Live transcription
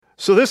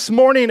So this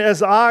morning,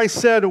 as I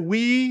said,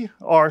 we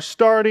are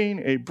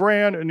starting a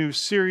brand new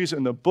series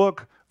in the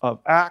book of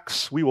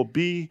Acts. We will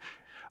be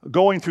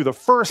going through the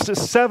first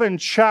 7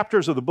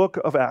 chapters of the book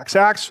of Acts.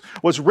 Acts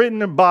was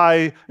written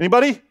by,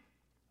 anybody?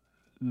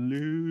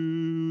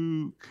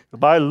 Luke.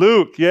 By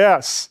Luke,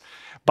 yes.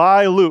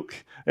 By Luke.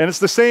 And it's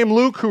the same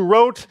Luke who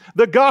wrote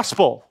the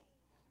Gospel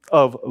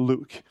of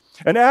Luke.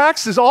 And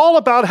Acts is all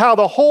about how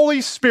the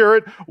Holy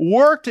Spirit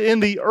worked in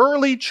the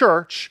early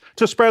church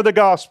to spread the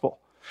gospel.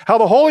 How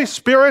the Holy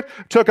Spirit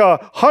took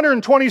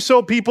 120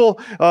 so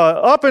people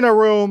up in a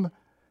room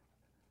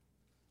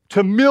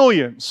to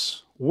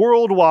millions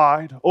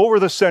worldwide over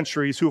the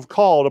centuries who have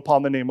called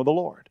upon the name of the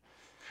Lord.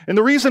 And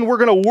the reason we're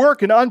going to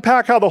work and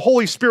unpack how the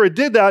Holy Spirit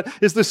did that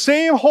is the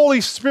same Holy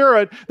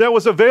Spirit that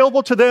was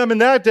available to them in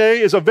that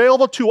day is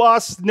available to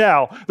us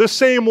now. The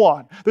same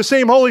one. The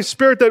same Holy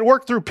Spirit that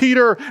worked through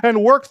Peter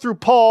and worked through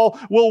Paul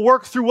will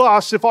work through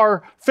us if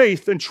our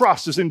faith and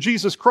trust is in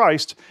Jesus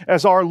Christ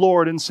as our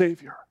Lord and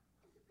Savior.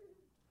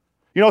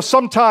 You know,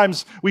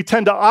 sometimes we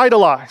tend to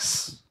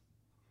idolize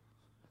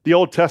the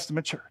Old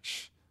Testament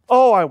church.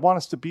 Oh, I want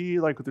us to be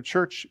like the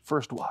church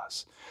first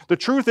was. The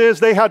truth is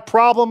they had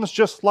problems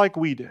just like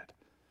we did.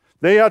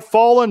 They had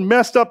fallen,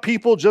 messed up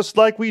people just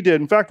like we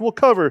did. In fact, we'll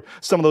cover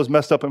some of those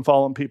messed up and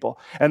fallen people.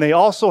 And they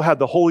also had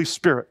the Holy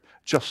Spirit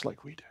just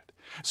like we did.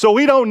 So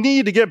we don't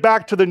need to get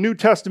back to the New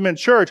Testament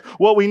church.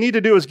 What we need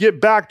to do is get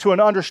back to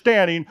an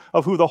understanding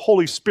of who the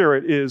Holy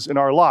Spirit is in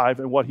our life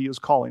and what he is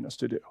calling us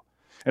to do.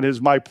 And it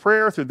is my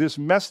prayer through this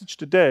message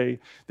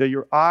today that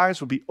your eyes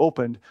will be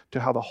opened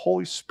to how the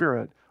Holy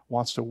Spirit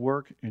wants to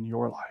work in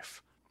your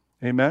life.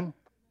 Amen?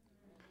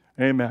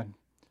 Amen.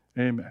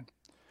 Amen.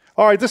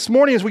 All right, this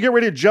morning as we get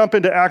ready to jump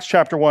into Acts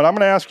chapter 1, I'm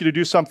going to ask you to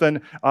do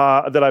something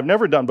that I've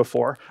never done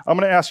before. I'm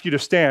going to ask you to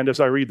stand as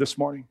I read this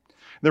morning.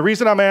 The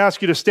reason I'm going to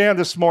ask you to stand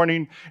this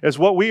morning is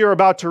what we are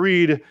about to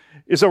read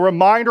is a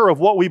reminder of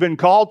what we've been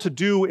called to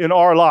do in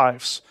our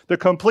lives, to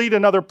complete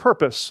another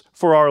purpose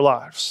for our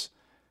lives.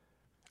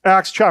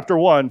 Acts chapter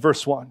 1,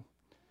 verse 1.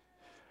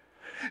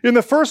 In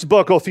the first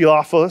book, O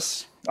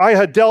Theophilus, I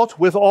had dealt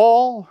with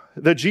all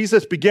that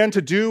Jesus began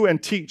to do and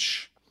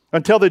teach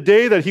until the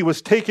day that he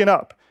was taken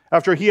up,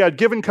 after he had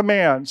given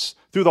commands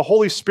through the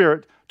Holy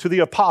Spirit to the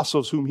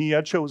apostles whom he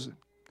had chosen.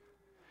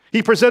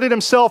 He presented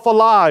himself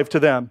alive to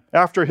them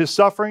after his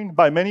suffering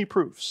by many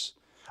proofs,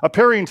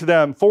 appearing to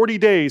them 40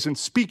 days and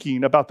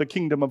speaking about the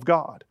kingdom of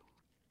God.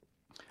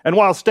 And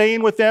while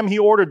staying with them, he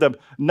ordered them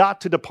not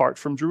to depart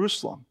from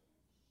Jerusalem,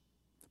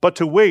 but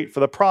to wait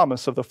for the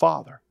promise of the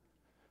Father,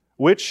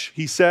 which,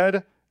 he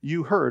said,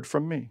 you heard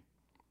from me.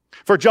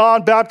 For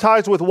John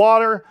baptized with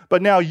water,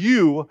 but now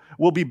you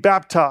will be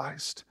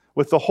baptized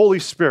with the Holy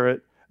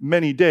Spirit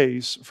many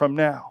days from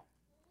now.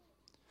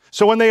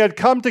 So when they had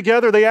come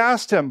together, they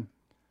asked him,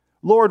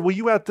 Lord, will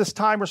you at this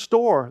time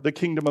restore the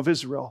kingdom of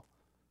Israel?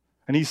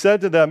 And he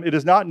said to them, it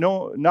is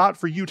not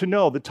for you to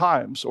know the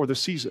times or the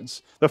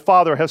seasons the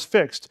Father has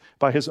fixed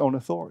by his own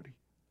authority.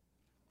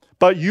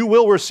 But you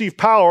will receive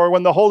power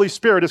when the Holy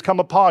Spirit has come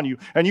upon you,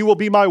 and you will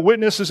be my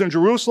witnesses in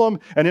Jerusalem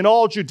and in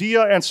all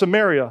Judea and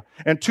Samaria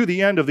and to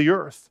the end of the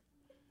earth.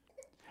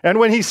 And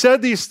when he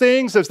said these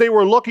things, as they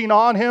were looking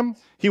on him,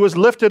 he was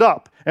lifted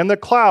up, and the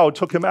cloud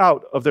took him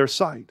out of their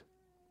sight.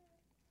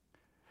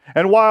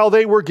 And while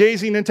they were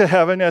gazing into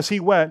heaven as he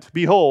went,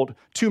 behold,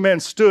 2 men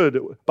stood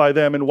by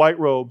them in white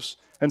robes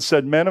and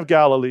said, Men of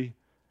Galilee,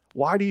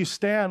 why do you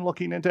stand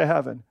looking into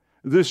heaven?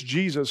 This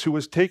Jesus who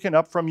was taken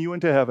up from you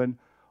into heaven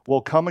will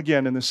come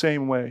again in the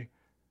same way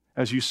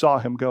as you saw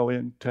him go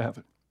into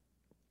heaven.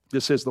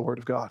 This is the word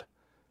of God.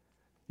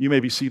 You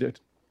may be seated.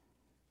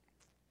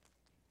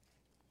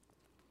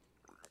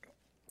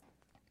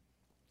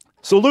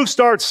 So Luke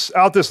starts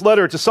out this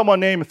letter to someone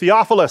named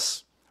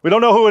Theophilus. We don't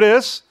know who it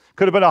is.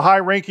 Could have been a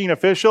high-ranking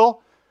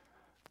official,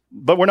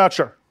 but we're not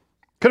sure.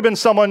 Could have been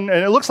someone,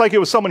 and it looks like it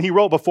was someone he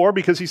wrote before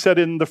because he said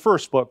in the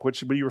first book,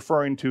 which would be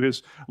referring to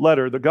his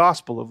letter, the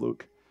Gospel of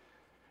Luke.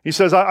 He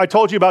says, I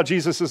told you about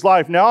Jesus'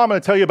 life. Now I'm going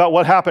to tell you about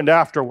what happened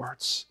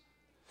afterwards.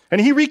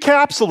 And he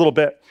recaps a little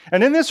bit.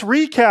 And in this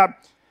recap,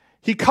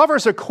 he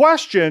covers a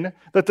question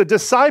that the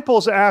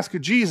disciples asked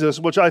Jesus,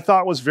 which I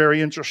thought was very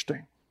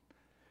interesting.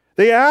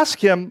 They ask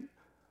him,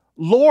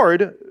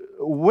 Lord,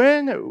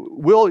 when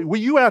will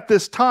you at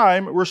this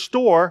time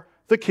restore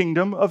the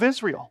kingdom of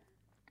Israel?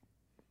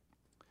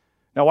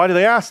 Now, why do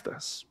they ask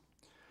this?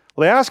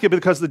 Well, they ask it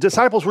because the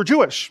disciples were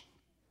Jewish.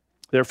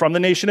 They're from the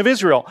nation of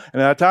Israel. And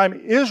at that time,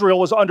 Israel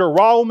was under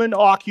Roman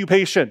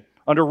occupation,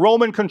 under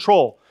Roman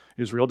control.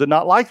 Israel did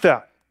not like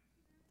that.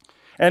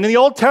 And in the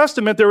Old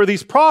Testament, there were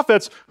these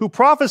prophets who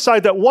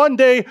prophesied that one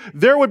day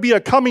there would be a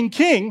coming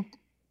king,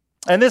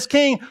 and this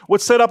king would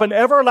set up an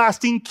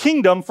everlasting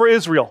kingdom for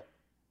Israel.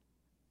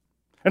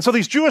 And so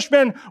these Jewish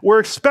men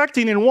were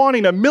expecting and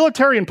wanting a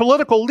military and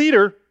political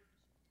leader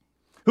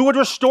who would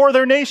restore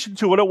their nation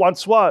to what it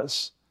once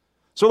was.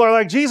 So they're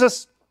like,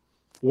 Jesus,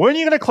 when are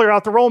you going to clear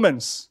out the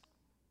Romans?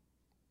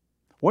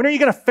 When are you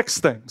going to fix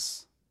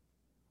things?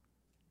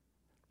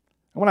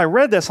 And when I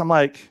read this, I'm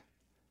like,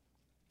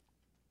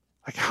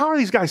 how are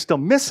these guys still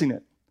missing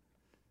it?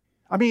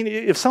 I mean,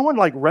 if someone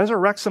like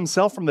resurrects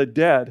himself from the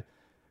dead,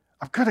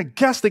 I'm going to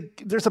guess that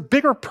there's a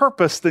bigger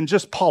purpose than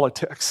just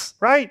politics,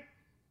 right?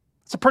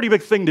 It's a pretty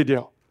big thing to do.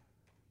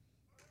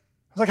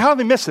 I was like, how are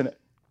they missing it?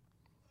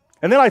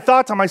 And then I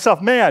thought to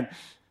myself, man,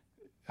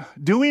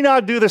 do we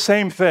not do the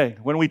same thing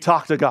when we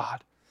talk to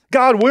God?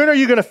 God, when are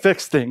you going to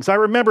fix things? I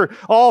remember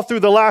all through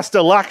the last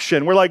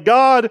election, we're like,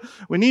 God,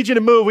 we need you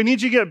to move. We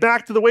need you to get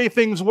back to the way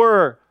things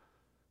were.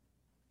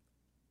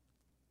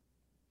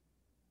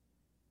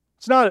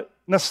 It's not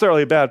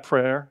necessarily a bad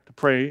prayer to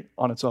pray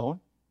on its own.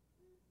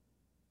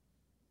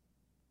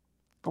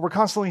 But we're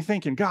constantly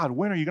thinking, God,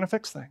 when are you going to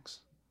fix things?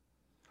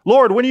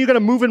 Lord, when are you going to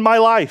move in my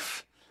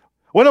life?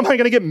 When am I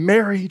going to get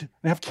married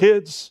and have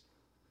kids?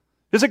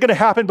 Is it going to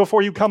happen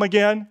before you come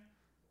again?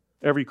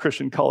 Every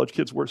Christian college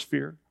kid's worst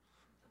fear.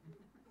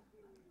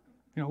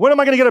 When am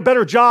I going to get a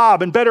better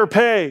job and better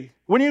pay?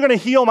 When are you going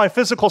to heal my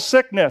physical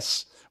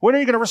sickness? When are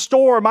you going to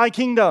restore my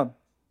kingdom?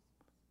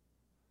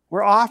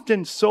 We're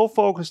often so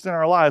focused in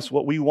our lives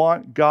what we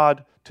want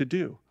God to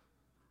do.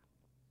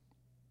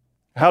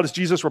 How does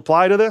Jesus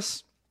reply to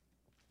this?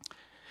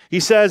 He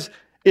says,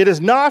 it is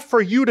not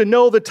for you to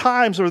know the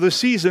times or the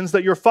seasons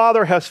that your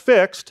Father has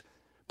fixed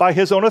by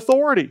his own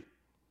authority.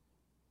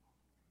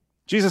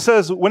 Jesus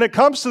says, when it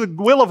comes to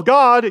the will of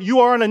God, you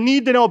are on a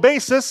need-to-know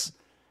basis,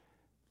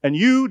 and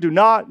you do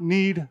not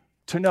need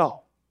to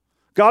know.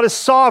 God is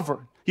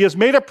sovereign. He has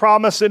made a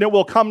promise, and it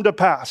will come to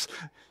pass.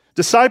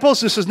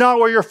 Disciples, this is not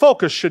where your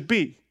focus should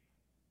be.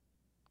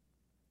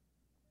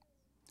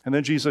 And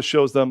then Jesus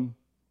shows them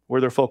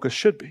where their focus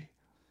should be.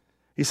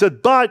 He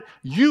said, but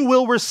you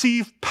will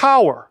receive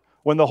power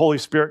when the Holy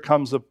Spirit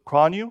comes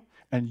upon you,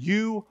 and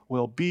you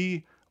will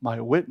be my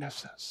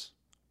witnesses.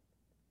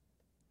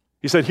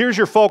 He said, here's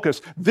your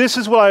focus. This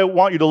is what I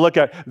want you to look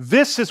at.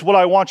 This is what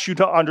I want you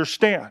to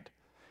understand.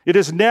 It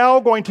is now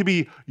going to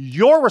be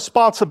your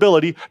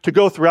responsibility to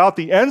go throughout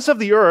the ends of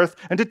the earth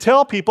and to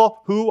tell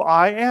people who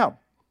I am.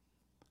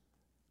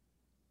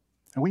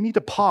 And we need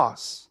to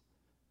pause.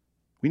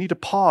 We need to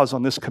pause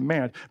on this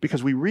command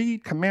because we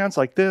read commands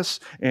like this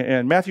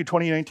in Matthew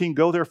 20:19,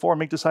 go therefore and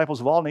make disciples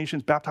of all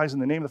nations, baptizing in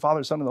the name of the Father,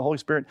 the Son, and the Holy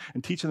Spirit,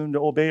 and teaching them to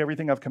obey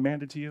everything I've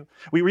commanded to you.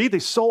 We read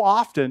these so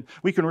often,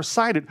 we can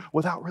recite it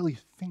without really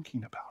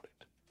thinking about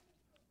it.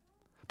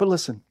 But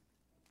listen,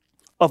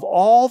 of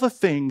all the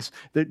things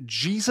that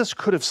Jesus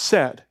could have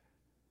said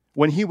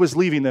when he was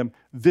leaving them,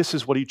 this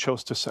is what he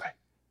chose to say.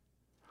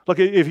 Look,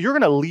 if you're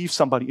going to leave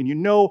somebody and you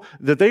know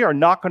that they are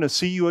not going to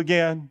see you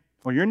again,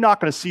 or you're not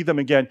going to see them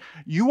again,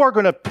 you are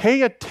going to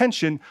pay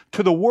attention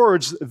to the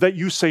words that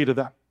you say to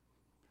them.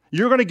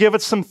 You're going to give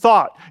it some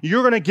thought.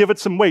 You're going to give it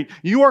some weight.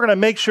 You are going to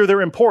make sure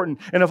they're important.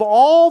 And of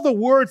all the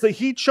words that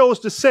he chose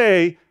to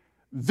say,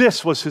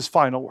 this was his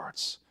final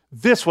words.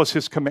 This was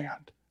his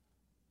command.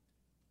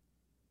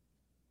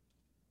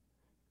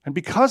 And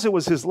because it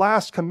was his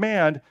last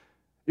command,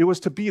 it was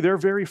to be their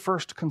very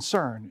first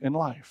concern in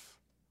life.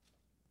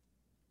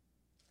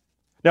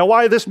 Now,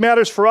 why this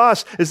matters for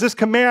us is this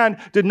command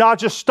did not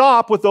just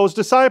stop with those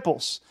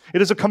disciples.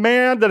 It is a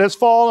command that has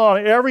fallen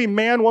on every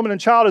man, woman, and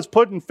child who's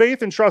put in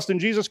faith and trust in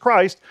Jesus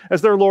Christ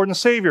as their Lord and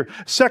Savior.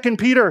 2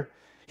 Peter,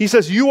 he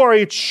says, you are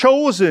a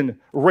chosen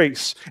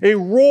race, a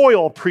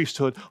royal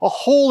priesthood, a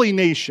holy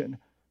nation,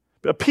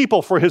 a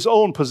people for his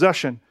own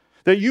possession,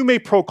 that you may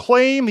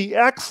proclaim the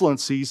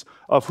excellencies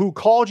of who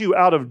called you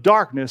out of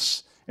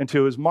darkness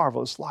into his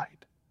marvelous light.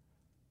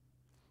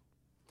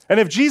 And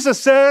if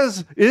Jesus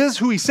is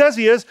who he says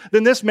he is,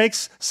 then this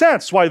makes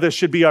sense why this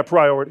should be a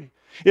priority.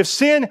 If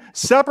sin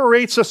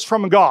separates us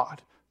from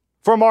God,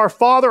 from our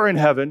Father in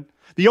heaven,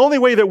 the only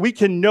way that we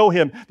can know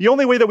him, the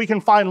only way that we can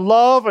find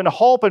love and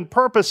hope and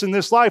purpose in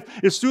this life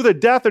is through the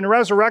death and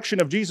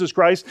resurrection of Jesus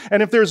Christ.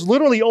 And if there's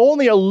literally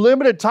only a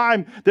limited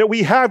time that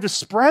we have to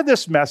spread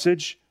this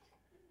message,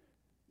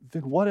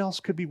 then what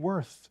else could be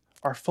worth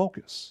our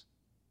focus,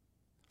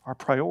 our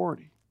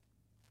priority,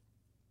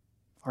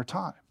 our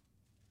time?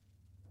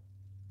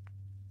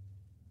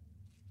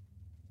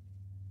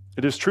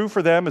 It is true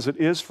for them as it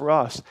is for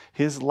us.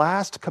 His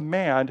last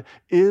command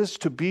is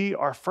to be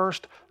our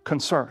first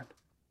concern.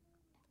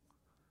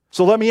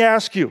 So let me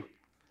ask you,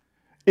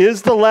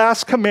 is the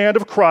last command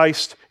of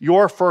Christ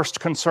your first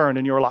concern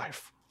in your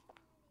life?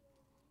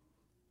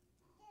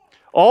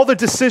 All the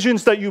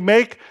decisions that you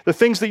make, the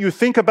things that you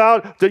think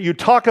about, that you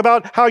talk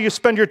about, how you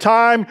spend your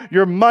time,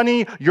 your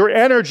money, your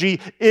energy,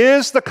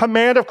 is the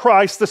command of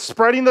Christ, the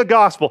spreading the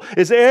gospel.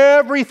 Is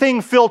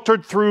everything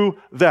filtered through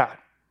that?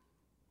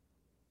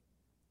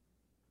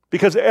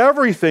 Because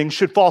everything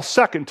should fall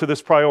second to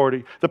this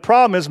priority. The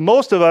problem is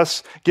most of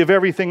us give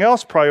everything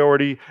else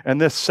priority and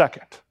this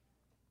second.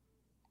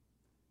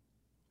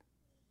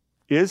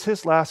 Is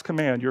his last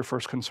command your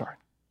first concern?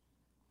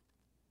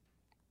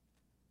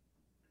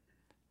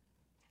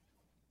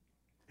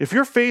 If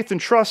your faith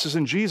and trust is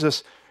in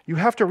Jesus, you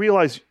have to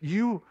realize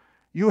you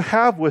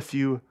have with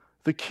you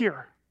the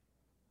cure.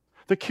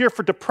 The cure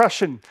for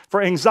depression,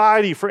 for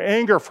anxiety, for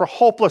anger, for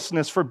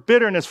hopelessness, for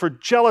bitterness, for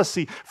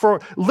jealousy, for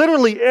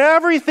literally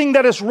everything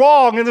that is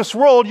wrong in this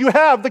world, you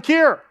have the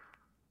cure.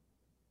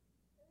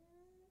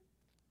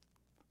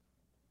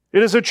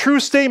 It is a true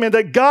statement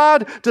that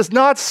God does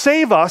not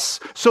save us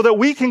so that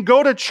we can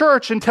go to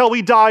church until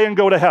we die and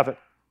go to heaven.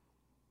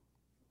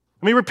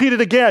 Let me repeat it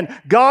again.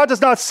 God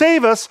does not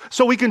save us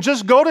so we can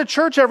just go to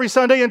church every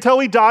Sunday until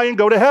we die and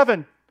go to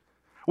heaven.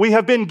 We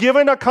have been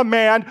given a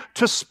command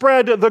to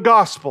spread the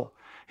gospel.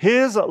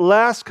 His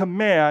last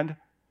command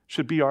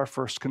should be our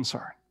first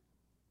concern.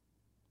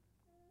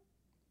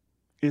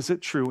 Is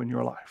it true in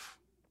your life?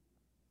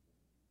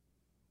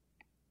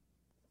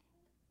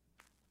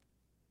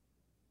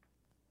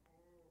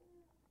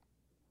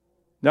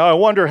 Now, I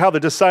wonder how the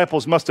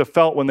disciples must have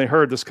felt when they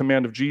heard this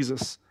command of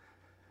Jesus.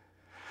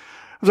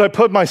 As I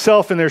put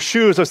myself in their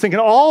shoes, I was thinking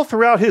all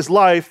throughout his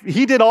life,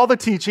 he did all the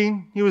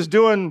teaching. He was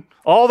doing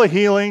all the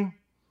healing,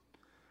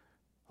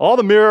 all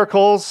the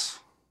miracles.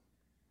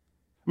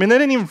 I mean, they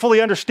didn't even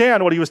fully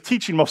understand what he was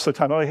teaching most of the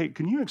time. They're like, hey,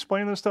 can you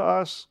explain this to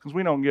us? Because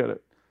we don't get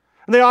it.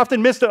 And they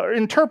often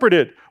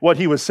misinterpreted what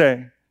he was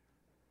saying.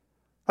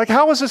 Like,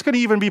 how is this going to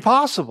even be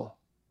possible?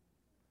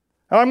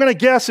 And I'm going to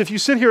guess if you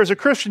sit here as a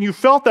Christian, you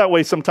felt that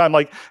way sometime.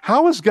 Like,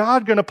 how is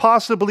God going to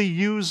possibly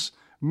use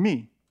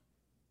me?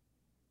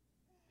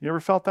 You ever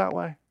felt that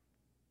way?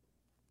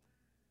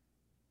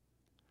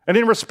 And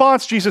in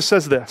response, Jesus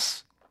says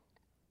this.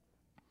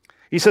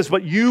 He says,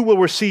 but you will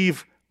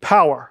receive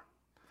power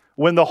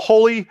when the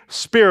Holy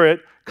Spirit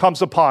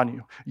comes upon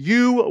you.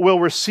 You will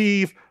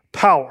receive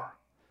power.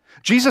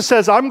 Jesus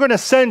says, I'm going to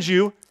send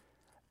you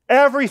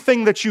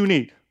everything that you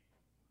need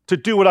to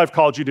do what I've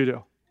called you to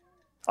do.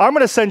 I'm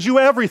going to send you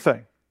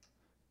everything.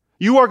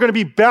 You are going to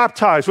be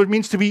baptized, what it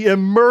means to be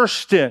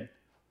immersed in.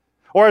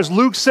 Or as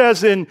Luke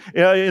says in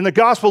the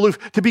Gospel of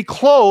Luke, to be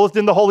clothed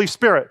in the Holy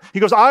Spirit. He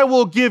goes, I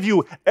will give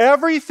you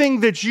everything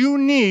that you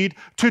need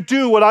to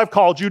do what I've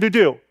called you to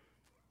do.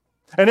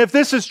 And if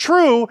this is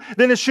true,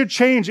 then it should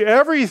change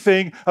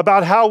everything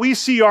about how we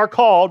see our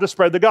call to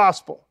spread the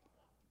gospel.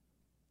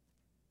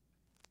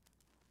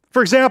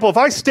 For example, if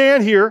I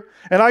stand here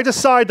and I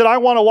decide that I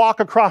want to walk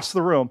across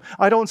the room,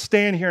 I don't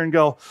stand here and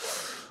go,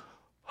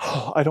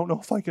 oh, I don't know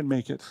if I can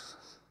make it.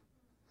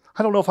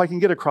 I don't know if I can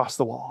get across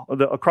the wall,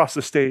 across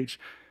the stage.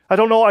 I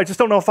just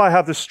don't know if I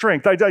have the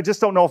strength. I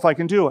just don't know if I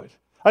can do it.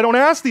 I don't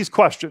ask these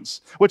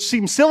questions, which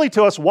seem silly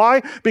to us.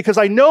 Why? Because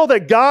I know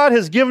that God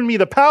has given me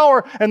the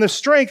power and the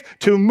strength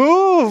to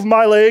move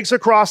my legs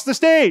across the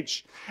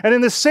stage. And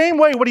in the same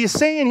way, what he's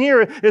saying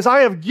here is,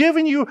 I have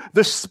given you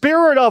the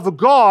Spirit of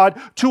God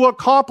to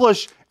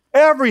accomplish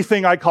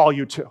everything I call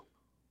you to.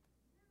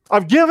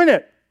 I've given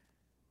it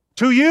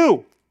to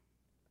you.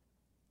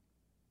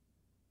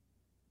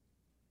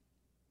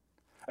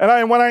 And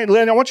I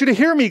want you to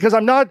hear me, because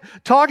I'm not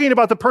talking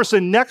about the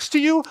person next to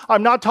you.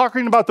 I'm not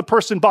talking about the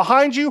person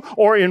behind you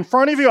or in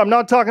front of you. I'm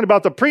not talking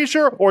about the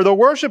preacher or the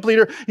worship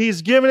leader.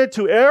 He's given it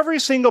to every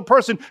single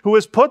person who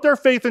has put their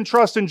faith and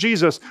trust in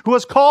Jesus, who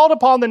has called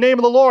upon the name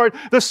of the Lord.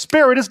 The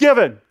Spirit is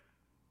given.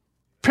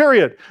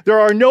 Period. There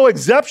are no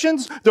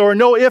exceptions. There are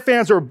no ifs,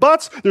 ands, or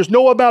buts. There's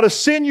no amount of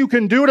sin you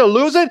can do to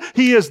lose it.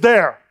 He is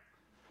there.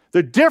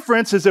 The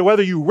difference is that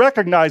whether you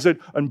recognize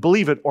it and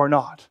believe it or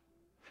not.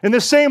 In the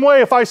same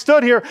way, if I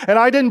stood here and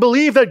I didn't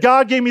believe that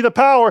God gave me the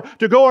power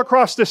to go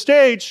across the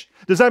stage,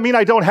 does that mean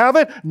I don't have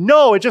it?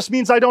 No, it just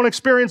means I don't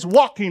experience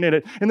walking in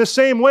it. In the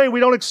same way, we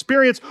don't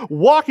experience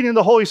walking in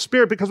the Holy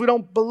Spirit because we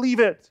don't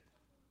believe it.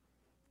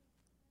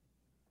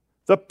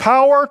 The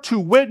power to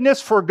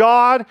witness for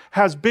God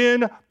has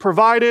been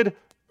provided,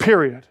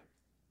 period.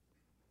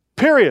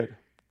 Period.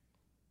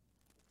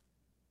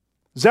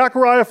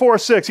 Zechariah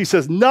 4:6, he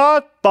says,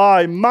 not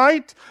by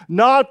might,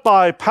 not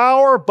by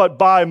power, but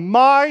by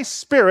my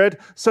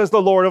Spirit, says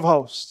the Lord of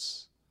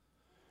hosts.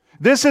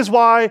 This is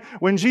why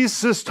when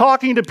Jesus is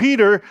talking to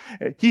Peter,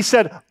 he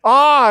said,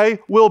 I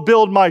will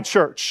build my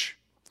church.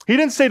 He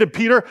didn't say to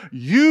Peter,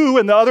 you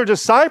and the other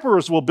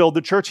disciples will build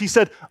the church. He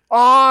said,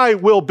 I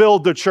will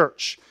build the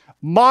church.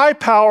 My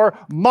power,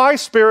 my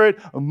Spirit,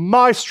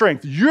 my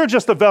strength. You're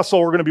just the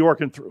vessel we're going to be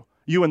working through,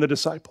 you and the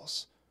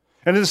disciples.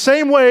 And in the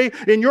same way,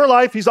 in your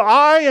life, he said,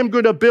 I am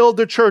going to build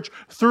the church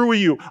through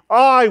you.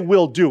 I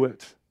will do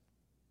it.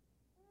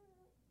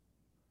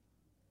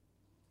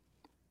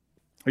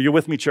 Are you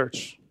with me,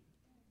 church?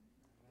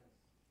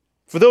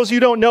 For those of you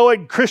who don't know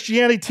it,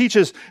 Christianity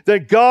teaches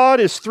that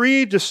God is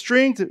three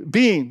distinct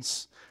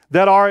beings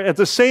that are at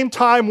the same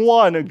time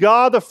one.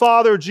 God, the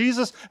Father,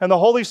 Jesus, and the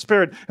Holy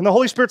Spirit. And the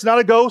Holy Spirit's not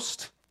a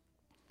ghost.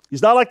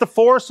 He's not like the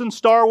Force in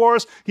Star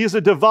Wars. He is a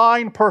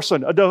divine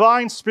person, a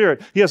divine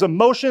spirit. He has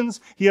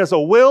emotions. He has a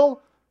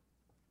will.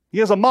 He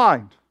has a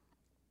mind.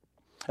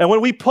 And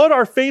when we put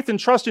our faith and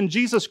trust in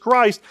Jesus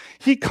Christ,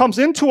 he comes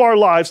into our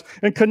lives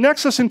and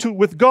connects us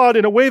with God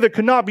in a way that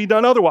could not be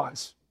done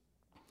otherwise.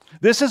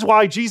 This is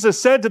why Jesus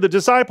said to the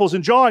disciples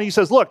in John, he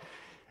says, look,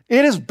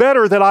 it is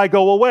better that I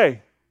go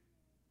away.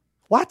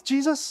 What,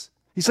 Jesus?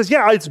 He says,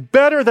 yeah, it's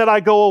better that I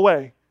go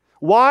away.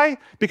 Why?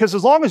 Because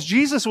as long as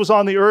Jesus was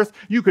on the earth,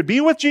 you could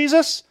be with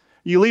Jesus.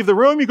 You leave the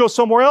room, you go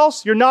somewhere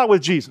else, you're not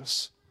with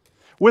Jesus.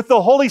 With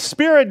the Holy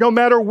Spirit, no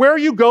matter where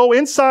you go,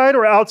 inside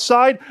or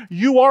outside,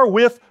 you are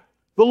with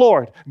the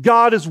Lord.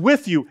 God is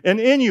with you and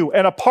in you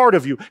and a part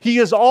of you. He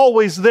is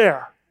always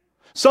there.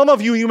 Some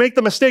of you make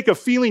the mistake of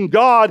feeling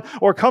God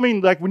or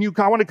coming like when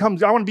I want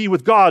to be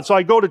with God, so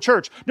I go to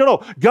church.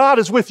 No, God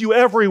is with you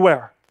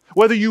everywhere.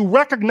 Whether you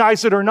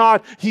recognize it or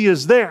not, he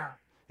is there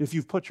if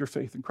you've put your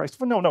faith in Christ.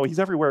 Well, no, he's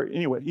everywhere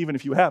anyway, even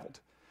if you haven't.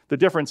 The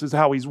difference is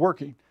how he's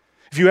working.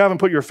 If you haven't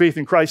put your faith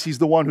in Christ, he's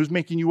the one who's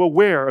making you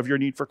aware of your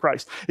need for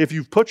Christ. If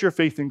you've put your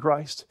faith in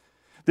Christ,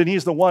 then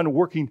he's the one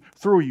working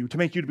through you to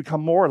make you to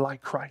become more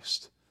like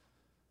Christ.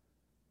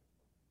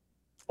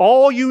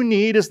 All you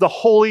need is the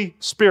Holy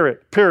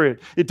Spirit,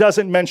 period. It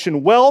doesn't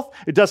mention wealth.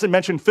 It doesn't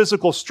mention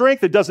physical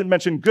strength. It doesn't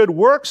mention good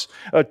works,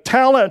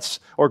 talents,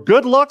 or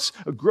good looks.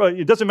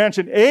 It doesn't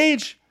mention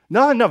age.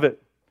 None of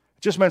it.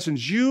 It just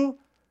mentions you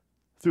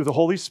through the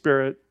Holy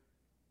Spirit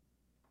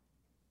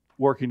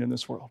working in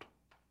this world.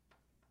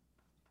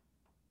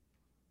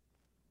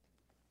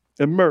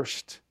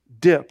 Immersed,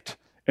 dipped,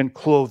 and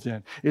clothed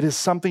in. It is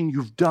something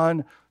you've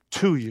done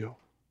to you.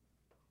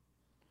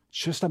 It's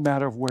just a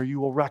matter of where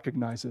you will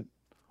recognize it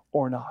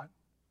or not.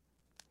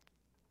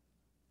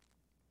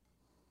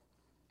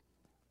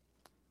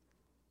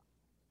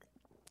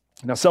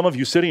 Now, some of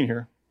you sitting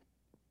here,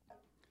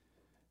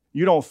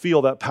 you don't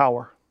feel that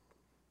power.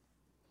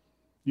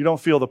 You don't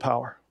feel the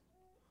power.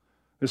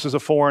 This is a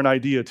foreign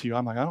idea to you.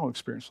 I'm like, I don't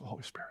experience the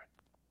Holy Spirit.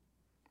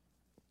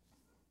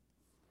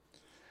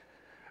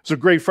 It's a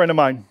great friend of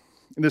mine.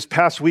 And this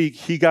past week,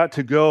 he got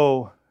to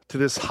go to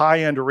this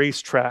high-end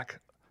racetrack,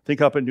 I think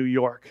up in New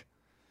York.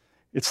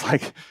 It's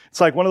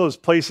like one of those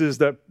places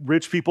that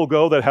rich people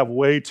go that have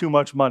way too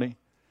much money.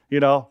 You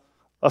know,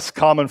 us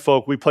common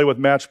folk, we play with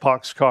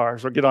Matchbox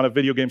cars or get on a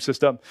video game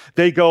system.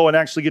 They go and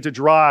actually get to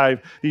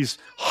drive these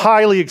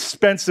highly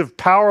expensive,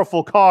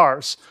 powerful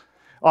cars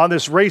on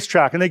this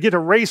racetrack, and they get to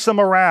race them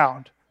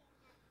around.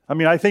 I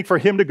mean, I think for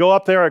him to go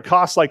up there, it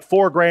costs like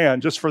 $4,000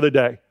 just for the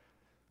day.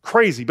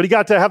 Crazy. But he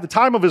got to have the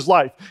time of his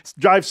life,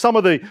 drive some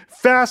of the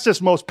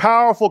fastest, most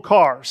powerful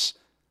cars.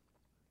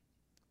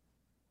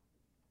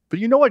 But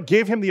you know what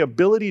gave him the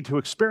ability to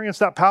experience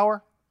that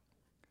power?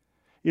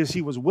 Is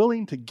he was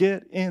willing to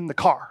get in the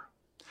car.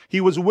 He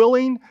was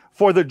willing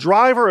for the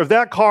driver of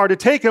that car to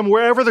take him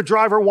wherever the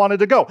driver wanted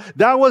to go.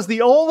 That was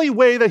the only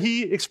way that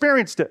he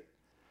experienced it.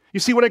 You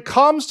see, when it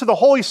comes to the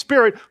Holy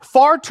Spirit,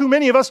 far too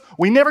many of us,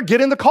 we never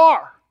get in the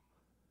car.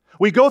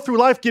 We go through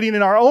life getting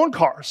in our own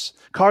cars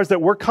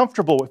that we're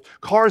comfortable with,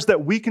 cars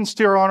that we can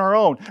steer on our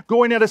own,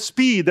 going at a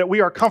speed that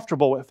we are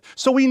comfortable with.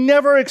 So we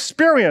never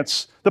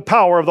experience the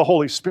power of the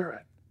Holy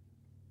Spirit.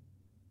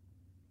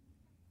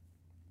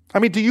 I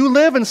mean, do you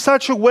live in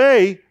such a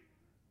way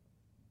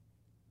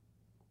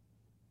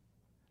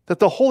that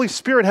the Holy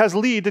Spirit has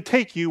lead to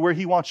take you where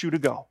he wants you to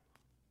go?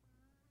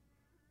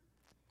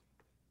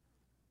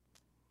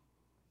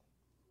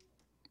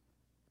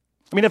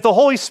 I mean, if the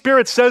Holy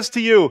Spirit says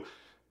to you,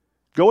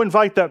 go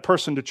invite that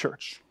person to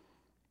church,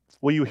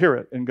 will you hear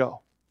it and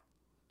go?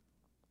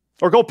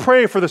 Or go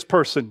pray for this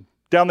person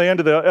down the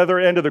other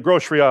end of the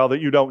grocery aisle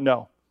that you don't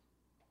know.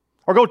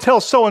 Or go tell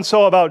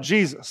so-and-so about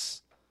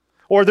Jesus.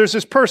 Or there's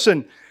this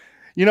person,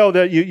 you know,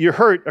 that you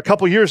hurt a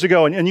couple years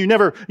ago and you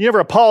never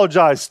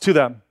apologized to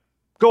them.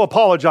 Go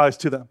apologize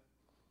to them.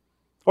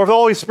 Or if the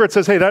Holy Spirit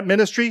says, hey, that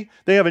ministry,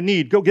 they have a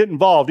need, go get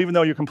involved even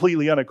though you're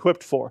completely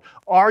unequipped for.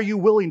 Are you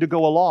willing to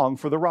go along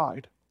for the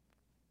ride?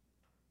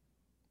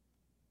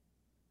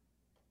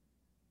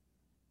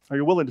 Are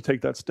you willing to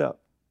take that step?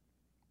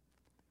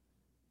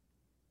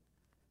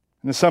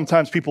 And then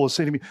sometimes people will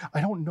say to me,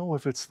 I don't know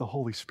if it's the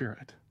Holy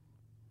Spirit.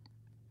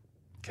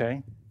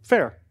 Okay,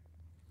 fair.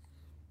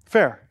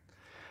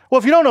 Well,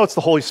 if you don't know it's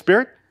the Holy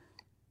Spirit,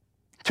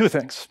 two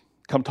things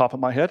come top of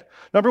my head.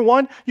 Number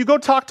one, you go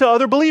talk to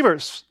other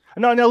believers.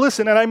 Now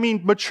listen, and I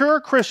mean mature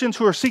Christians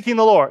who are seeking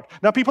the Lord.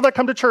 Now people that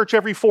come to church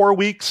every 4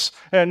 weeks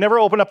and never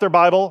open up their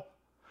Bible.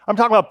 I'm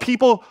talking about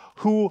people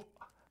who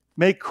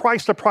make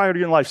Christ a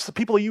priority in life. So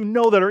people you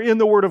know that are in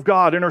the Word of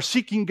God and are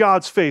seeking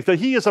God's faith, that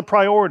he is a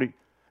priority.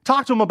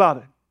 Talk to them about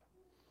it.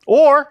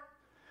 Or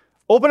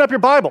open up your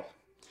Bible.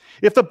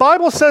 If the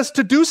Bible says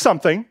to do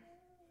something,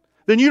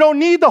 then you don't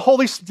need the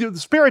Holy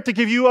Spirit to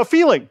give you a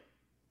feeling.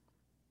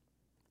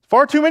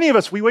 Far too many of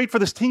us, we wait for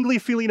this tingly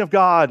feeling of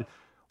God.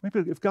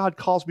 Maybe if God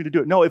calls me to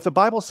do it. No, if the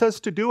Bible says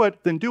to do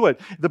it, then do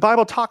it. The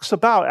Bible talks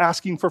about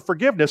asking for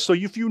forgiveness. So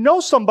if you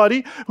know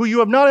somebody who you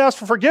have not asked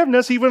for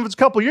forgiveness, even if it's a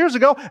couple years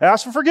ago,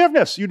 ask for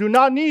forgiveness. You do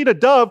not need a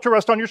dove to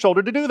rest on your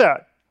shoulder to do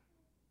that.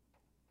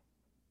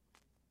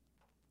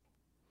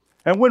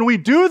 And when we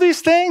do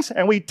these things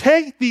and we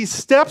take these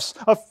steps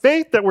of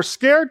faith that we're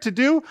scared to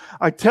do,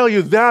 I tell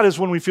you, that is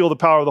when we feel the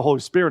power of the Holy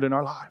Spirit in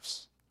our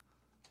lives.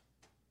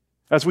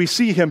 As we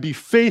see him be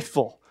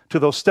faithful to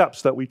those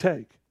steps that we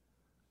take.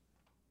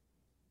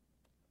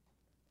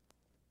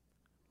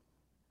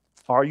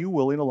 Are you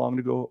willing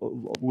to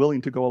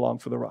go along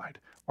for the ride?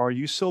 Are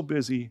you so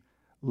busy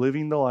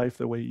living the life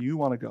the way you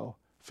want to go,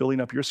 filling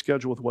up your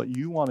schedule with what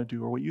you want to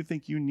do or what you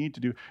think you need to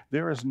do?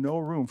 There is no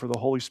room for the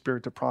Holy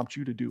Spirit to prompt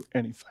you to do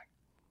anything.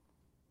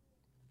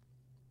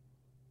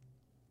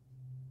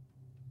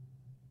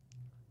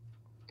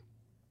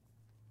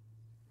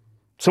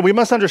 So we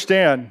must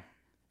understand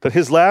that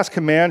his last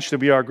command should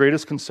be our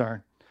greatest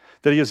concern.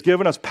 that he has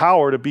given us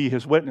power to be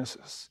his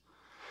witnesses.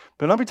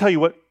 But let me tell you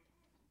what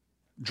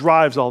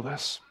drives all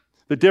this.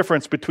 The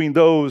difference between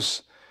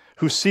those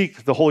who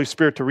seek the Holy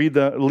Spirit to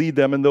lead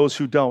them and those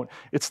who don't.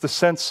 It's the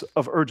sense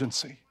of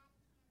urgency.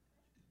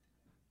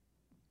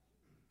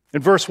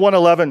 In verse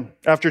 111,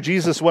 after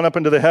Jesus went up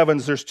into the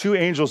heavens, there's two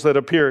angels that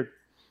appeared.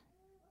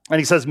 And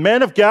he says,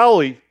 "Men of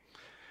Galilee,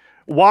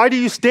 why do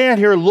you stand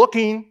here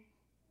looking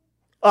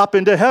up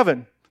into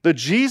heaven? The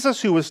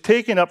Jesus who was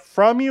taken up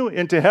from you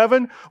into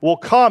heaven will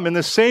come in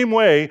the same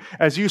way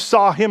as you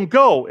saw him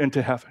go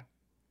into heaven."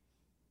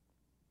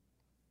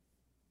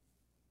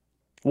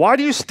 Why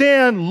do you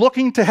stand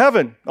looking to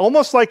heaven?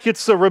 Almost like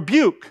it's a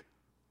rebuke.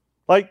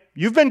 Like,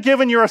 you've been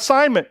given your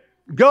assignment.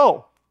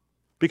 Go,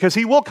 because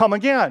he will come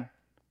again.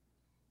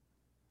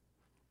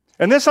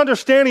 And this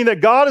understanding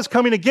that God is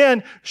coming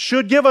again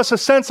should give us a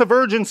sense of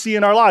urgency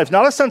in our lives.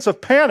 Not a sense of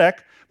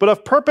panic, but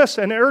of purpose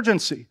and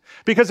urgency.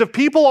 Because if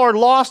people are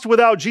lost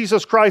without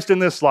Jesus Christ in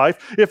this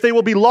life, if they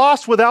will be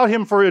lost without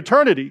him for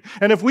eternity,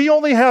 and if we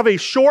only have a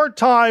short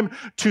time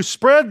to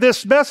spread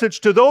this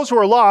message to those who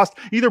are lost,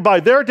 either by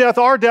their death,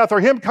 our death, or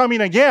him coming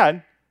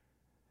again,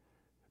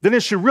 then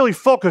it should really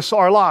focus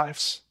our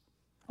lives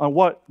on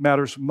what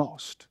matters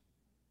most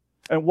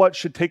and what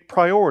should take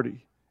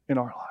priority in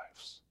our lives.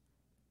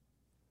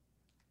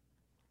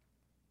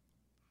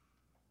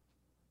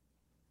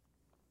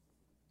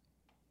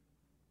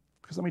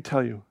 Because let me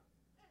tell you,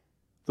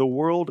 the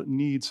world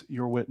needs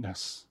your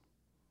witness.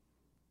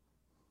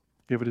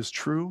 If it is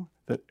true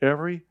that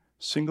every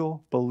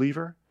single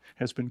believer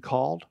has been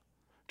called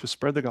to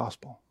spread the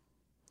gospel,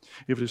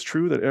 if it is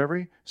true that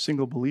every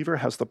single believer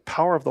has the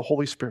power of the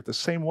Holy Spirit, the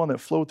same one that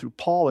flowed through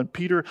Paul and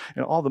Peter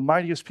and all the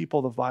mightiest people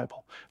of the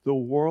Bible, the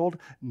world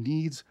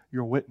needs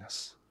your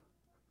witness.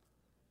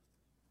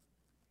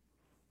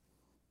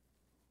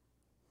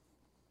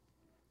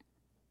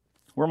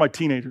 Where are my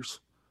teenagers?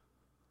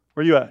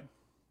 Where are you at?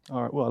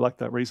 All right, well, I like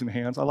that, raising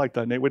hands. I like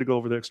that, Nate. Way to go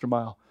over the extra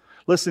mile.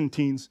 Listen,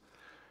 teens.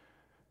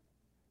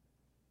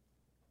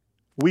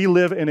 We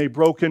live in a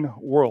broken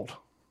world.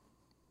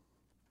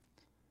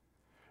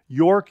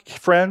 Your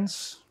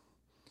friends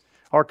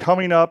are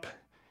coming up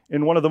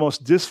in one of the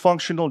most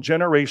dysfunctional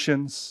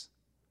generations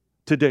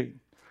to date.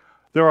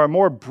 There are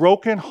more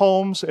broken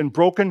homes and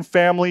broken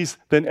families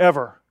than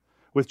ever,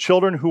 with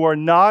children who are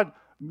not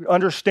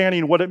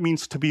understanding what it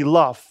means to be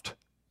loved.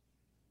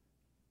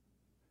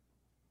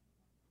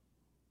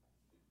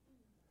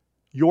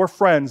 Your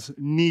friends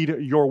need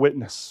your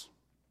witness.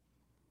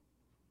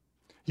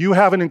 You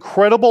have an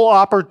incredible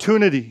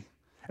opportunity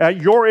at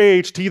your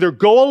age to either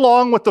go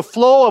along with the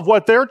flow of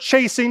what they're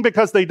chasing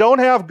because they don't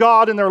have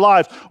God in their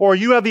lives, or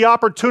you have the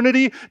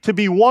opportunity to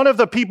be one of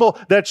the people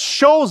that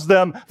shows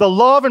them the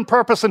love and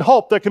purpose and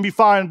hope that can be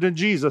found in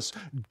Jesus.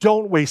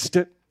 Don't waste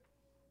it.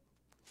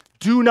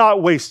 Do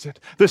not waste it.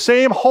 The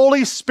same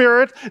Holy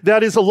Spirit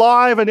that is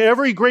alive in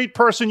every great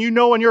person you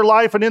know in your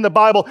life and in the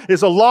Bible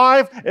is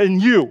alive in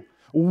you,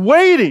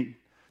 waiting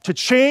to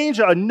change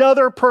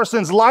another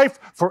person's life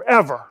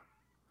forever.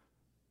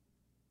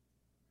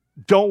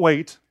 Don't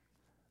wait.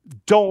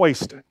 Don't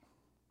waste it.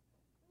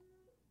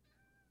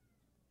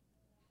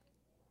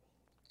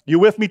 You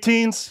with me,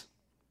 teens?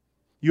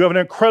 You have an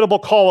incredible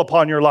call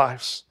upon your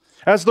lives.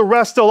 As the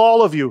rest of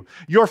all of you,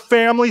 your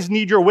families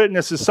need your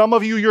witnesses. Some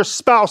of you, your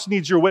spouse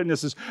needs your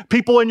witnesses.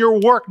 People in your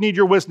work need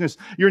your witness.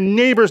 Your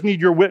neighbors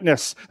need your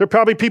witness. There are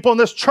probably people in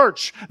this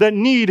church that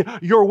need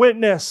your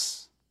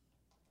witness.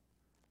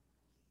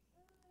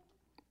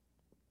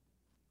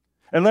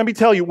 And let me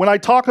tell you, when I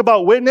talk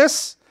about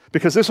witness,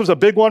 because this was a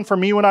big one for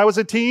me when I was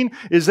a teen,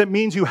 is it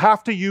means you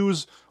have to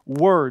use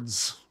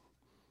words.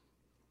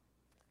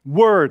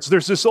 Words.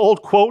 There's this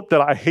old quote that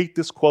I hate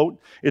this quote.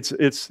 It's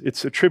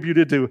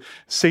attributed to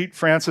St.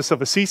 Francis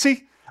of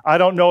Assisi. I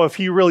don't know if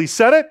he really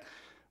said it,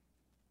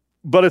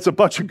 but it's a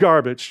bunch of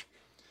garbage.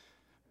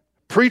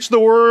 Preach the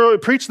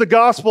word, preach the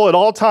gospel at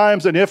all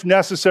times, and if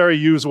necessary,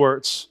 use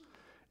words.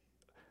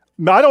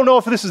 I don't know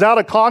if this is out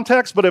of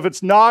context, but if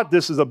it's not,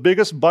 this is the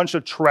biggest bunch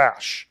of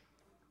trash.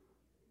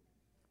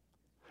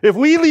 If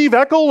we leave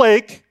Echo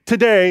Lake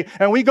today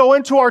and we go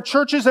into our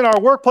churches and our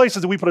workplaces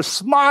and we put a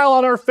smile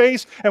on our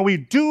face and we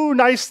do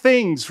nice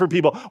things for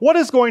people, what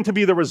is going to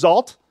be the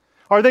result?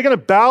 Are they going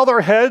to bow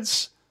their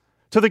heads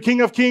to the King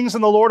of Kings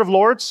and the Lord of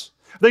Lords?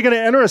 Are they going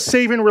to enter a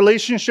saving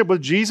relationship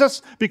with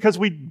Jesus because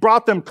we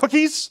brought them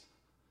cookies?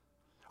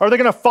 Are they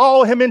going to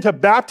follow him into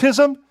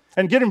baptism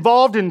and get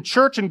involved in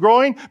church and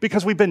growing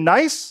because we've been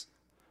nice?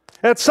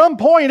 At some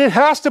point, it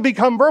has to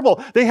become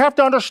verbal. They have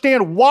to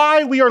understand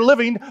why we are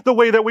living the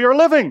way that we are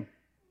living.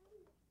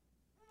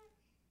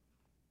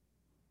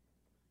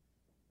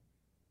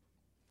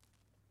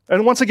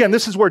 And once again,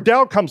 this is where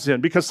doubt comes in,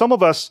 because some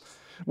of us,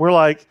 we're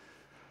like,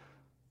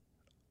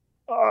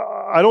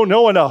 I don't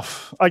know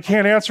enough. I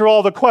can't answer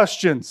all the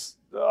questions.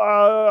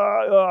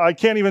 I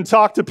can't even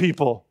talk to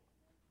people.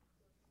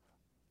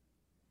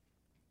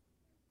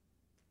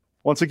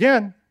 Once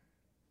again,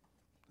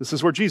 this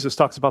is where Jesus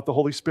talks about the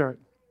Holy Spirit.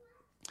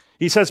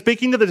 He says,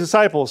 speaking to the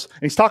disciples,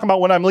 and he's talking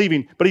about when I'm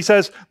leaving, but he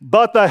says,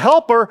 but the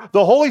Helper,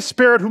 the Holy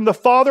Spirit, whom the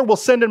Father will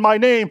send in my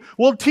name,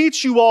 will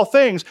teach you all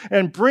things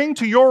and bring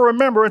to your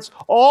remembrance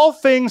all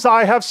things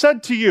I have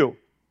said to you.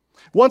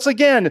 Once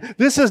again,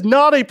 this is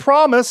not a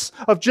promise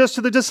of just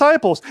to the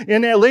disciples.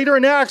 And later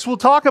in Acts, we'll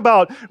talk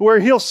about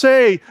where he'll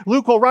say,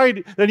 Luke will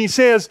write, and he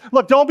says,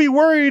 look, don't be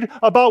worried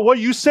about what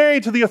you say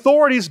to the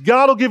authorities.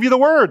 God will give you the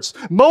words.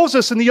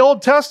 Moses in the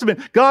Old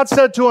Testament, God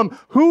said to him,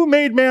 who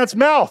made man's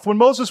mouth? When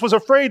Moses was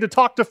afraid to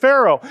talk to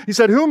Pharaoh, he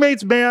said, who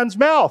made man's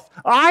mouth?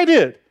 I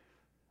did.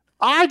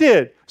 I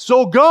did.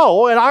 So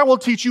go, and I will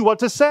teach you what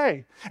to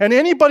say. And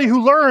anybody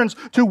who learns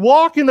to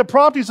walk in the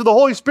promptings of the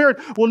Holy Spirit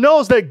will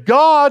know that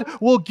God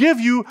will give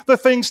you the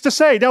things to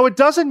say. Now, it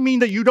doesn't mean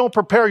that you don't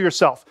prepare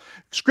yourself.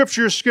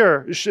 Scripture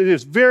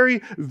is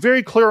very,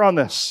 very clear on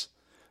this.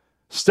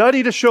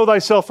 Study to show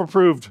thyself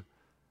approved.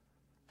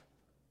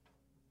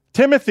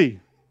 Timothy,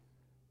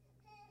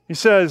 he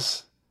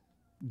says,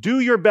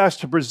 do your best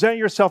to present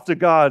yourself to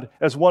God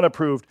as one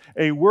approved,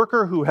 a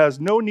worker who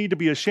has no need to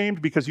be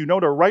ashamed because you know how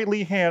to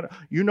rightly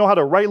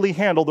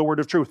handle the word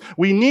of truth.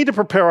 We need to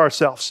prepare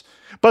ourselves,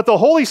 but the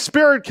Holy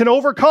Spirit can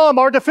overcome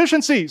our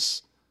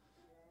deficiencies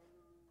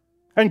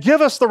and give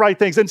us the right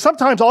things. And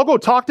sometimes I'll go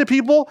talk to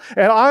people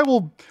and I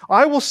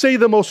will say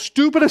the most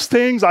stupidest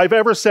things I've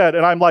ever said.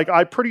 And I'm like,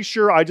 I'm pretty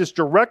sure I just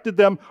directed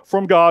them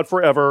from God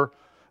forever.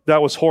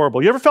 That was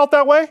horrible. You ever felt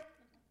that way?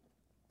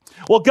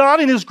 Well, God,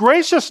 in his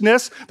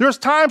graciousness, there's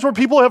times where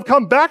people have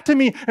come back to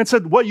me and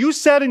said, what you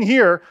said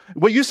here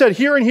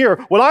and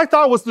here, what I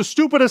thought was the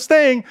stupidest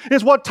thing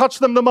is what touched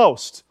them the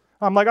most.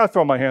 I'm like, I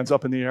throw my hands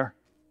up in the air.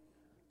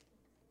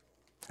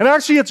 And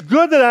actually, it's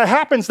good that it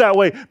happens that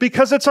way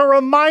because it's a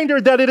reminder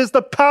that it is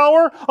the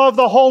power of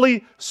the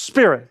Holy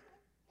Spirit.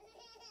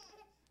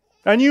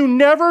 And you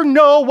never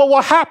know what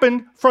will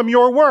happen from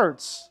your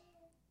words.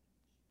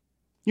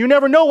 You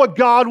never know what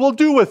God will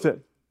do with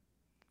it.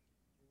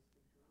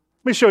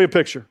 Let me show you a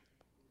picture.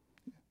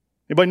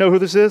 Anybody know who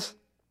this is?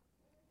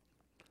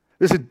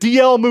 This is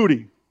D.L.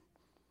 Moody.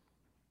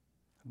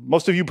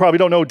 Most of you probably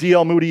don't know who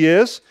D.L. Moody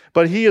is,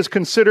 but he is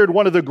considered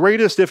one of the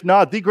greatest, if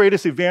not the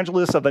greatest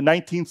evangelists of the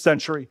 19th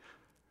century,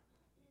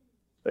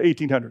 the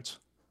 1800s.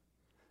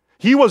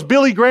 He was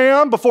Billy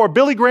Graham before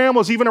Billy Graham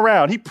was even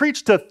around. He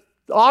preached to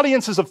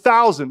audiences of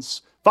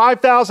thousands,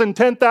 5,000,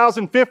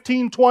 10,000,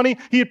 15, 20.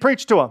 He had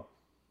preached to them.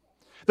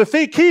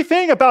 The key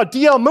thing about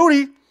D.L.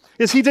 Moody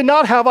is he did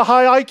not have a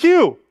high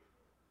IQ.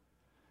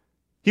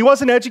 He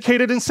wasn't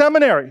educated in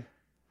seminary.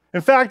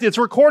 In fact, it's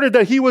recorded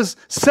that he was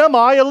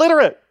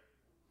semi-illiterate.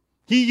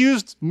 He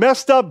used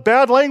messed up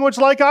bad language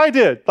like I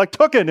did, like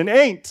tooken and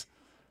ain't.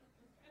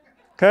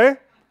 Okay?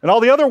 And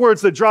all the other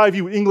words that drive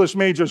you English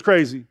majors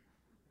crazy.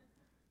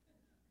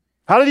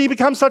 How did he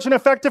become such an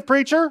effective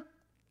preacher?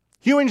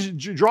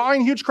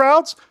 Drawing huge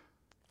crowds?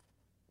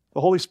 The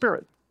Holy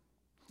Spirit.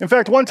 In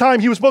fact, one time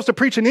he was supposed to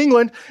preach in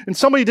England, and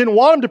somebody didn't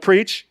want him to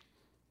preach.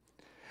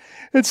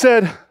 It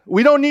said,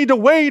 we don't need to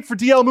wait for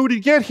D.L. Moody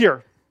to get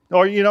here.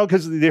 Or,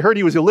 because they heard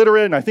he was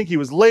illiterate, and I think he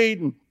was late.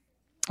 And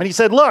he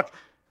said, look,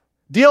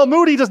 D.L.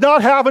 Moody does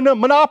not have a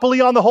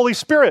monopoly on the Holy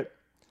Spirit.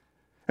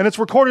 And it's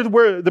recorded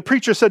where the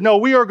preacher said, no,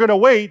 we are going to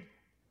wait.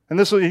 And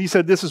he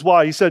said, this is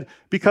why. He said,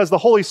 because the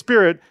Holy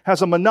Spirit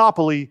has a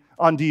monopoly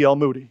on D.L.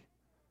 Moody.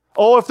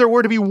 Oh, if there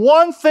were to be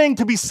one thing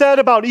to be said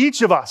about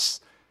each of us,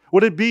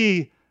 would it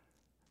be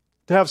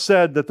to have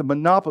said that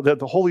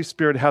the Holy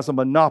Spirit has a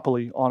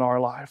monopoly on our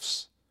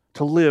lives?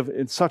 To live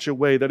in such a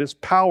way that his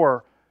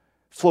power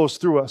flows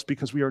through us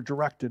because we are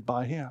directed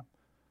by him.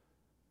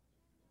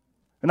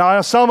 And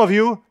now some of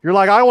you, you're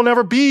like, I will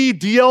never be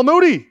D.L.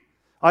 Moody.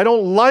 I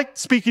don't like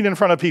speaking in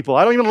front of people.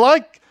 I don't even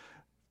like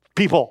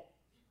people.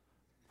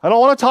 I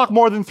don't want to talk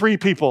more than 3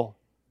 people.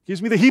 It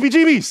gives me the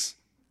heebie-jeebies.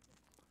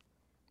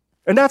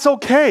 And that's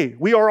okay.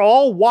 We are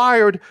all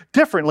wired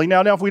differently.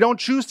 Now, if we don't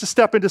choose to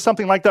step into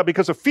something like that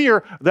because of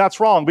fear, that's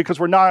wrong because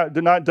we're not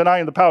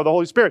denying the power of the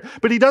Holy Spirit.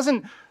 But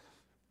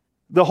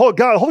the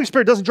Holy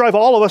Spirit doesn't drive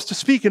all of us to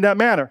speak in that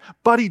manner,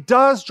 but he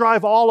does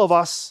drive all of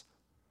us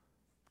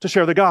to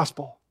share the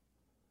gospel.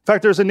 In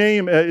fact, there's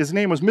his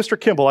name was Mr.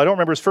 Kimball. I don't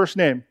remember his first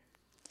name.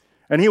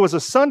 And he was a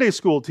Sunday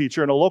school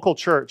teacher in a local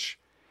church.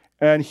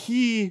 And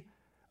he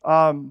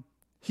had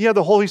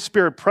the Holy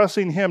Spirit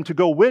pressing him to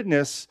go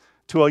witness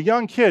to a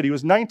young kid. He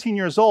was 19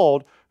 years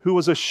old who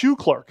was a shoe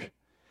clerk.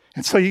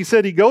 And so he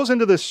said he goes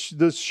into the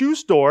shoe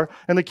store,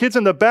 and the kid's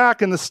in the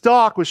back in the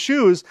stock with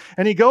shoes,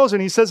 and he goes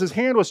and he says his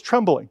hand was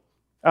trembling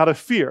out of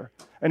fear.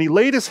 And he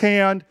laid his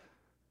hand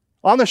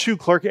on the shoe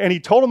clerk, and he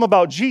told him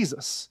about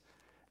Jesus.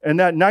 And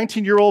that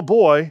 19-year-old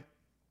boy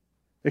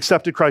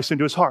accepted Christ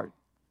into his heart.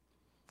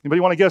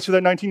 Anybody want to guess who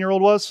that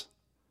 19-year-old was?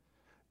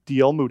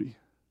 D.L. Moody.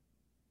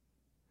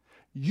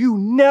 You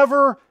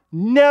never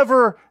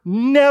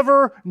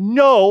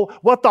know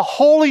what the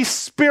Holy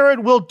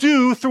Spirit will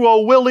do through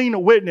a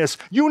willing witness.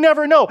 You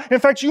never know. In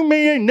fact, you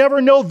may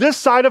never know this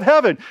side of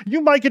heaven.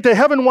 You might get to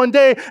heaven one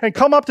day and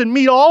come up and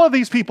meet all of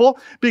these people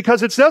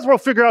because it says we'll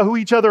figure out who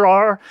each other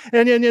are.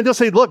 And they'll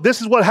say, look,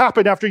 this is what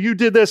happened after you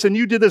did this and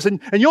you did this.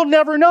 And you'll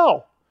never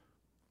know.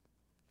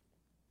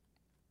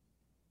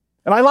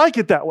 And I like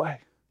it that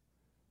way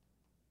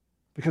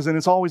because then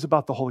it's always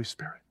about the Holy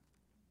Spirit.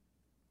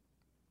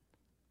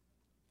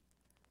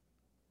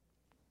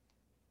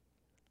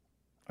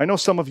 I know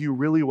some of you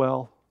really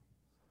well.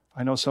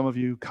 I know some of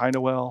you kind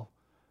of well.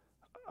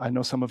 I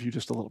know some of you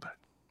just a little bit.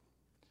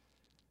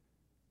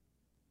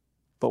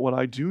 But what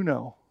I do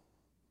know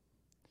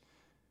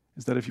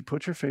is that if you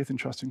put your faith and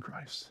trust in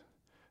Christ,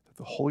 that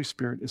the Holy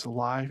Spirit is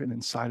alive and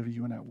inside of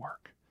you and at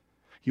work.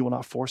 He will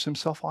not force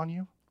himself on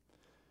you,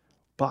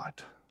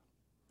 but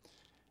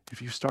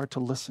if you start to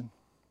listen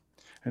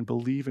and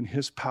believe in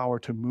his power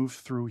to move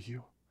through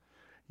you,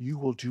 you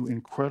will do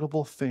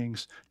incredible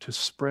things to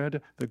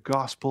spread the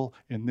gospel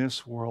in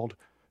this world,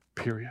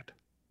 period.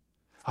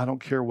 I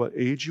don't care what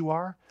age you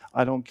are.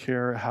 I don't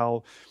care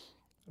how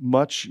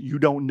much you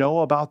don't know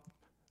about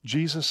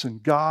Jesus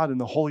and God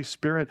and the Holy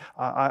Spirit.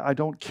 I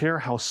don't care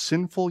how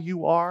sinful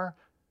you are.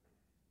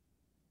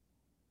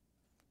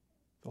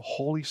 The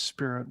Holy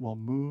Spirit will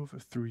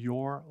move through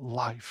your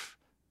life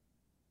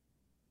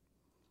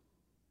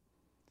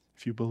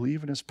if you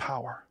believe in his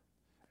power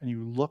and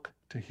you look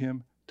to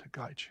him to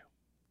guide you.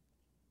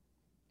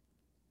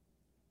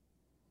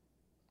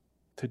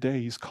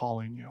 Today he's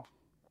calling you.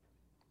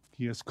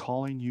 He is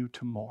calling you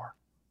to more.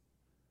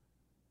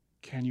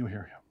 Can you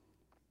hear him?